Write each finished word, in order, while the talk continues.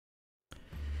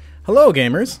Hello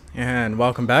gamers, and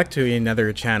welcome back to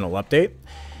another channel update.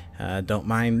 Don't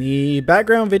mind the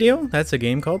background video, that's a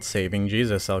game called Saving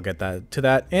Jesus. I'll get to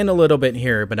that in a little bit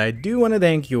here, but I do want to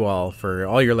thank you all for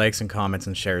all your likes and comments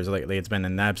and shares lately. It's been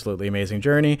an absolutely amazing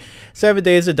journey. 7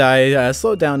 Days to Die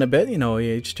slowed down a bit, you know,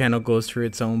 each channel goes through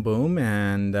its own boom,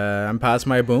 and I'm past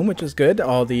my boom, which is good.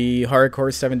 All the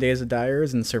hardcore 7 Days to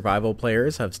Diers and survival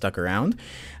players have stuck around.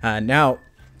 Now,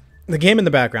 the game in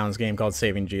the background is a game called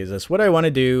Saving Jesus. What I want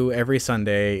to do every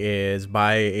Sunday is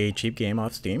buy a cheap game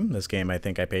off Steam. This game I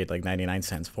think I paid like 99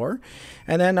 cents for.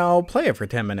 And then I'll play it for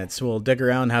 10 minutes. We'll dig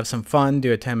around, have some fun,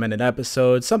 do a 10-minute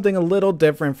episode. Something a little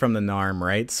different from the norm,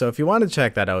 right? So if you want to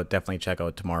check that out, definitely check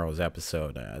out tomorrow's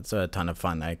episode. It's a ton of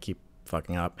fun. I keep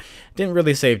fucking up. Didn't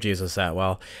really save Jesus that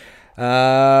well.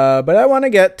 But I want to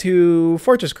get to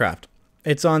Fortress Craft.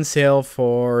 It's on sale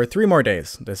for 3 more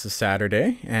days. This is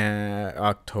Saturday,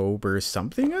 October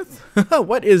something.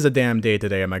 What is the damn day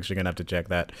today? I'm actually going to have to check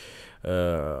that.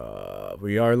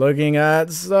 We are looking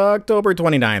at October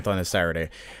 29th on a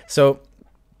Saturday. So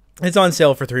it's on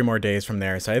sale for 3 more days from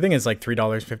there. So I think it's like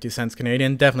 $3.50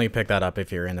 Canadian. Definitely pick that up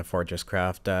if you're into Fortress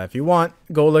Craft. If you want,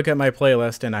 go look at my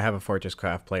playlist, and I have a Fortress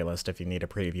Craft playlist if you need a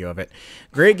preview of it.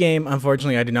 Great game.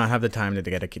 Unfortunately, I do not have the time to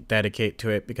dedicate to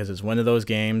it because it's one of those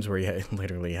games where you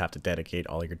literally have to dedicate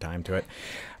all your time to it.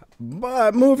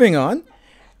 But moving on,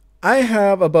 I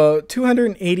have about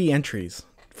 280 entries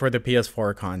for the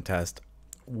PS4 contest.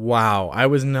 Wow, I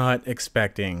was not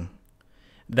expecting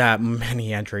that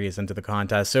many entries into the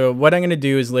contest. So what I'm going to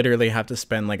do is literally have to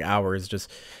spend like hours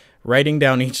just writing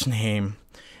down each name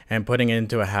and putting it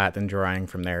into a hat and drawing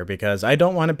from there, because I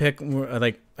don't want to pick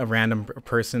like a random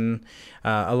person.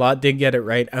 A lot did get it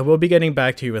right. I will be getting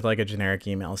back to you with like a generic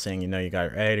email saying, you know, you got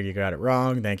it right or you got it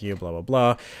wrong. Thank you, blah,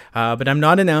 blah, blah. But I'm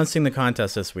not announcing the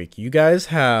contest this week. You guys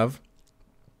have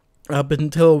up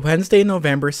until Wednesday,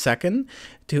 November 2nd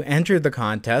to enter the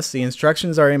contest. The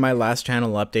instructions are in my last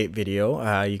channel update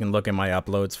video. You can look in my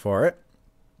uploads for it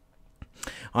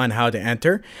on how to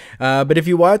enter. But if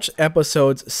you watch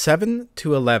episodes 7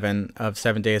 to 11 of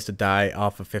 7 Days to Die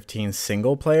off of 15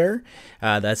 single player,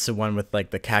 that's the one with like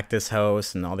the cactus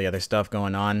house and all the other stuff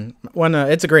going on.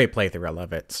 It's a great playthrough. I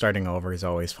love it. Starting over is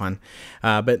always fun.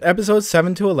 But episodes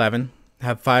 7 to 11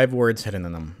 have 5 words hidden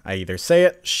in them. I either say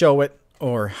it, show it,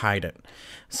 or hide it.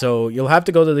 So you'll have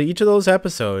to go to each of those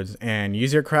episodes and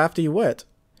use your crafty wit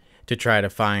to try to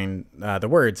find the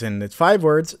words. And it's 5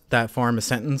 words that form a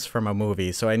sentence from a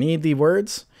movie. So I need the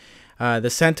words, the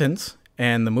sentence,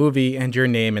 and the movie, and your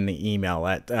name in the email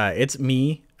at it's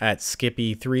me at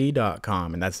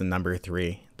skippy3.com, and that's the number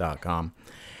 3.com.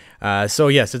 So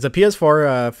yes, it's a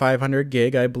PS4 500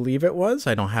 gig, I believe it was.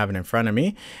 I don't have it in front of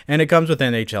me. And it comes with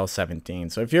NHL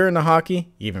 17. So if you're into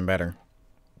hockey, even better.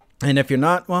 And if you're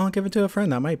not, well, give it to a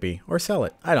friend. That might be. Or sell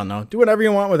it. I don't know. Do whatever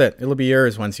you want with it. It'll be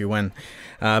yours once you win.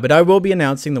 But I will be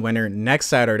announcing the winner next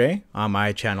Saturday on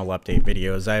my channel update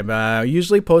videos. I've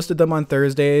usually posted them on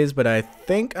Thursdays, but I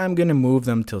think I'm going to move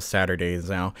them till Saturdays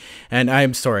now. And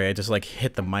I'm sorry, I just like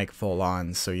hit the mic full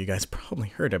on, so you guys probably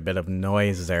heard a bit of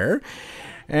noise there.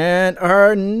 And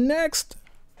our next,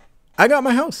 I got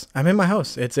my house. I'm in my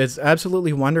house. It's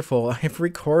absolutely wonderful. I've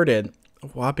recorded a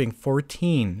whopping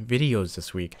 14 videos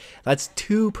this week. That's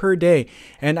 2 per day,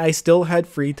 and I still had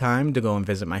free time to go and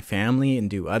visit my family and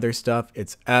do other stuff.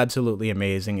 It's absolutely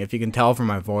amazing. If you can tell from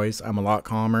my voice, I'm a lot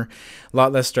calmer, a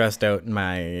lot less stressed out.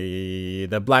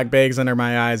 The black bags under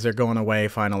my eyes are going away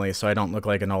finally, so I don't look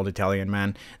like an old Italian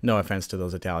man. No offense to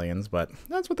those Italians, but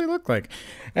that's what they look like.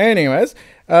 Anyways,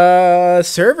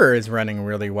 server is running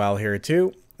really well here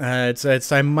too.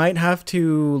 I might have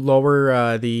to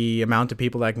lower the amount of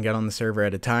people I can get on the server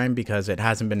at a time because it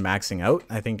hasn't been maxing out.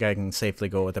 I think I can safely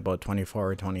go with about 24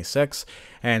 or 26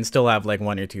 and still have like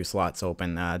 1 or 2 slots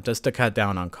open just to cut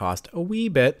down on cost a wee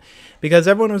bit, because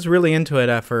everyone was really into it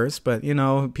at first, but you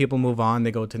know, people move on,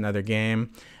 they go to another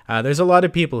game. There's a lot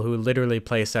of people who literally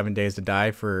play 7 Days to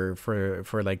Die for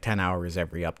like 10 hours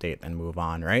every update and move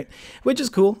on, right? Which is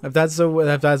cool. If that's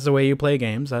the way you play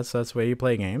games, that's the way you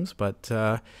play games. But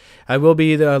I will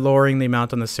be lowering the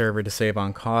amount on the server to save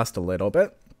on cost a little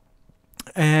bit.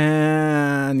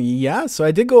 And yeah, so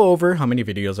I did go over how many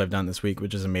videos I've done this week,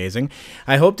 which is amazing.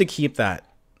 I hope to keep that.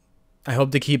 I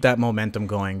hope to keep that momentum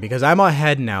going because I'm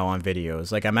ahead now on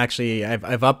videos. Like I've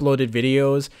uploaded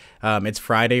videos. It's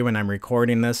Friday when I'm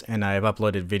recording this, and I've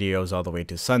uploaded videos all the way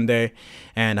to Sunday,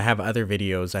 and I have other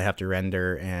videos I have to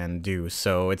render and do.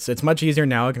 So it's much easier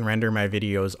now. I can render my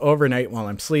videos overnight while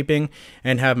I'm sleeping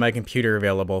and have my computer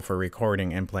available for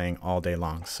recording and playing all day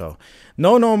long. So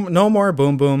no more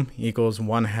boom boom equals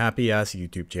one happy ass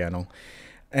YouTube channel.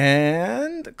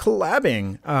 And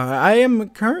collabing. I am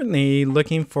currently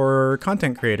looking for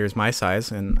content creators my size,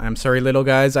 and I'm sorry, little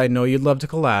guys, I know you'd love to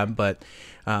collab, but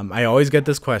I always get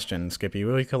this question, Skippy,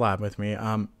 will you collab with me?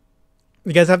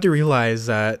 You guys have to realize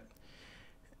that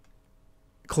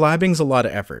collabing's a lot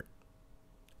of effort.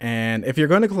 And if you're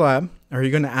going to collab, or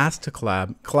you're going to ask to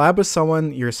collab with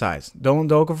someone your size. Don't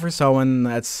go for someone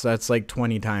that's like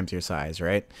 20 times your size,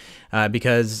 right?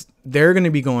 Because they're going to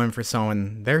be going for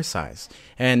someone their size.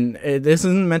 And this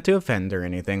isn't meant to offend or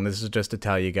anything. This is just to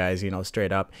tell you guys,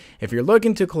 straight up. If you're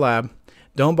looking to collab,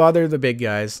 don't bother the big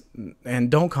guys and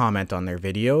don't comment on their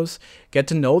videos. Get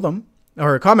to know them,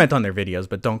 or comment on their videos,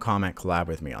 but don't collab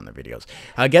with me on their videos.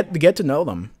 Get to know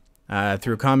them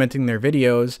through commenting their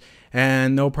videos,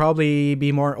 and they'll probably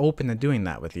be more open to doing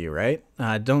that with you, right?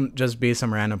 Don't just be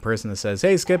some random person that says,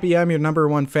 hey, Skippy, I'm your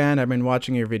 #1 fan. I've been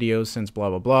watching your videos since blah,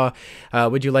 blah, blah.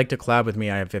 Would you like to collab with me?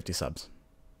 I have 50 subs.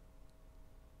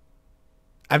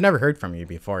 I've never heard from you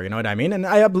before, you know what I mean? And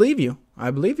I believe you.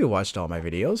 I believe you watched all my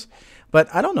videos,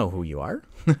 but I don't know who you are.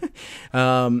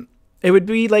 It would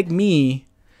be like me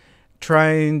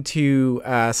trying to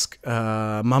ask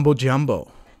Mumbo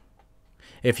Jumbo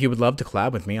if he would love to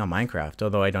collab with me on Minecraft,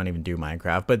 although I don't even do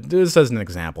Minecraft, but this is an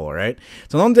example, all right?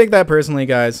 So don't take that personally,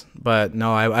 guys, but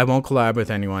no, I won't collab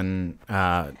with anyone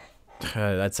that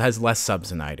has less subs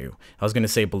than I do. I was going to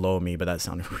say below me, but that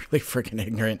sounded really freaking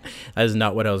ignorant. That is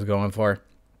not what I was going for.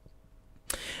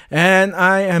 And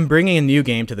I am bringing a new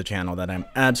game to the channel that I'm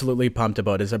absolutely pumped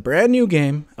about. It's a brand new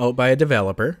game out by a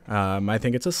developer. I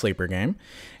think it's a sleeper game.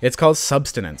 It's called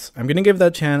Subsistence. I'm gonna give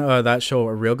that show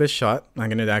a real good shot. I'm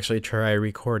gonna actually try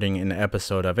recording an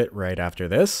episode of it right after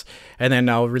this, and then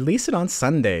I'll release it on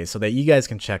Sunday so that you guys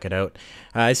can check it out.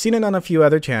 I've seen it on a few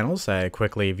other channels. I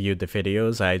quickly viewed the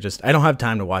videos. I don't have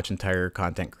time to watch entire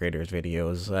content creators'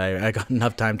 videos. I got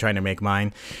enough time trying to make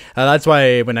mine. That's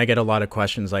why when I get a lot of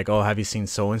questions like, oh, have you seen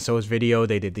so-and-so's video?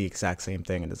 They did the exact same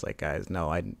thing. And it's like, guys,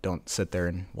 no, I don't sit there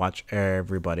and watch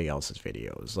everybody else's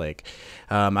videos. Like,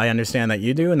 I understand that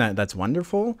you do, and that's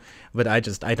wonderful, but I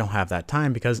don't have that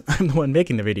time because I'm the one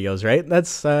making the videos, right?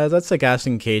 That's like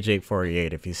asking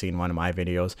KJ48 if you've seen one of my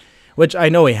videos, which I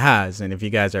know he has. And if you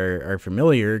guys are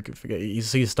familiar, you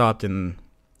see stopped in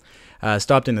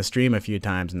the stream a few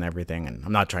times and everything, and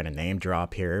I'm not trying to name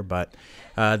drop here, but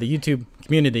the YouTube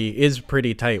community is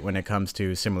pretty tight when it comes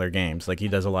to similar games. Like, he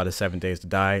does a lot of 7 Days to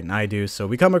Die, and I do, so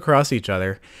we come across each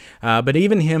other. But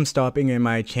even him stopping in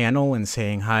my channel and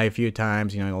saying hi a few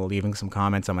times, leaving some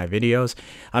comments on my videos,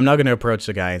 I'm not going to approach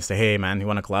the guy and say, hey man, you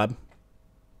want to collab?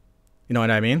 You know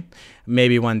what I mean?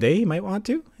 Maybe one day he might want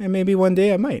to, and maybe one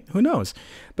day I might. Who knows?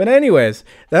 But anyways,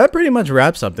 that pretty much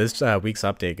wraps up this week's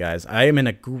update, guys. I am in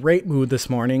a great mood this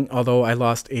morning, although I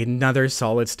lost another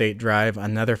solid state drive,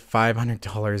 another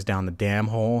 $500 down the damn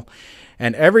hole.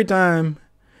 And every time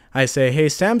I say, hey,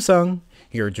 Samsung,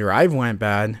 your drive went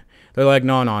bad, they're like,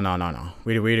 no.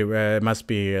 It must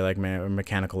be like a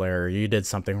mechanical error. You did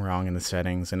something wrong in the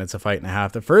settings, and it's a fight and a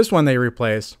half. The first one they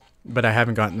replaced, but I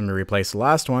haven't gotten them to replace the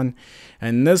last one.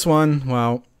 And this one,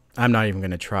 well, I'm not even going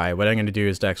to try. What I'm going to do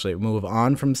is to actually move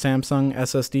on from Samsung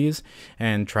SSDs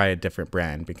and try a different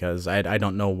brand, because I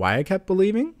don't know why I kept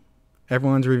believing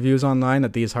everyone's reviews online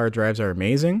that these hard drives are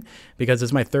amazing, because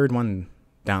it's my third one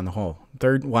down the hole.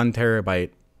 Third 1 terabyte.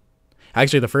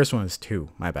 Actually, the first one was 2,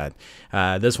 my bad.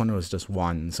 This one was just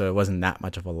 1, so it wasn't that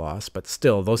much of a loss, but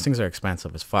still, those things are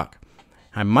expensive as fuck.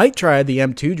 I might try the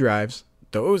M2 drives.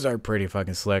 Those are pretty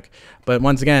fucking slick. But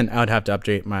once again, I would have to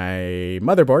update my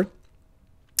motherboard.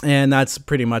 And that's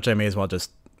pretty much, I may as well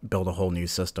just build a whole new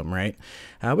system, right?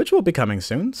 Which will be coming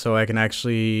soon. So I can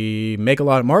actually make a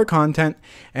lot more content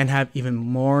and have even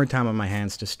more time on my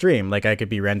hands to stream. Like, I could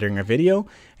be rendering a video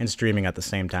and streaming at the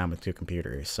same time with 2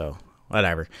 computers. So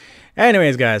whatever.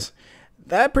 Anyways, guys,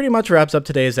 that pretty much wraps up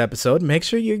today's episode. Make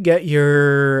sure you get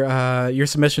your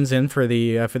submissions in for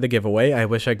the giveaway. I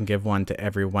wish I could give one to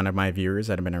every one of my viewers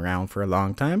that have been around for a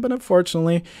long time, but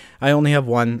unfortunately, I only have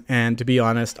one. And to be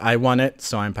honest, I won it,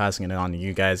 so I'm passing it on to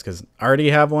you guys because I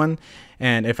already have one.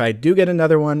 And if I do get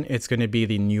another one, it's going to be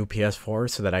the new PS4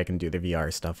 so that I can do the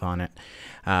VR stuff on it.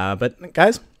 But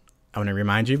guys, I want to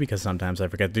remind you, because sometimes I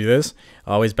forget to do this,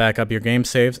 always back up your game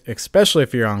saves, especially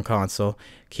if you're on console.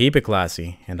 Keep it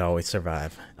classy and always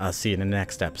survive. I'll see you in the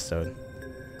next episode.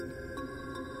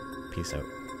 Peace out.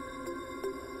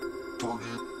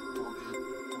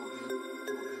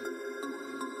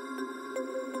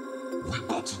 We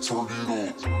about to turn it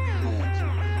on. Turn it on.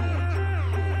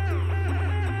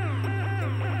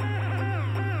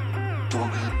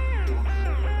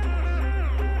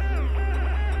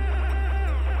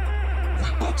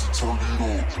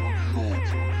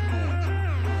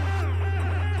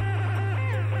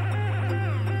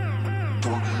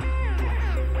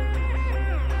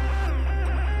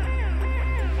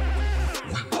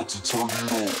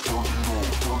 tornado.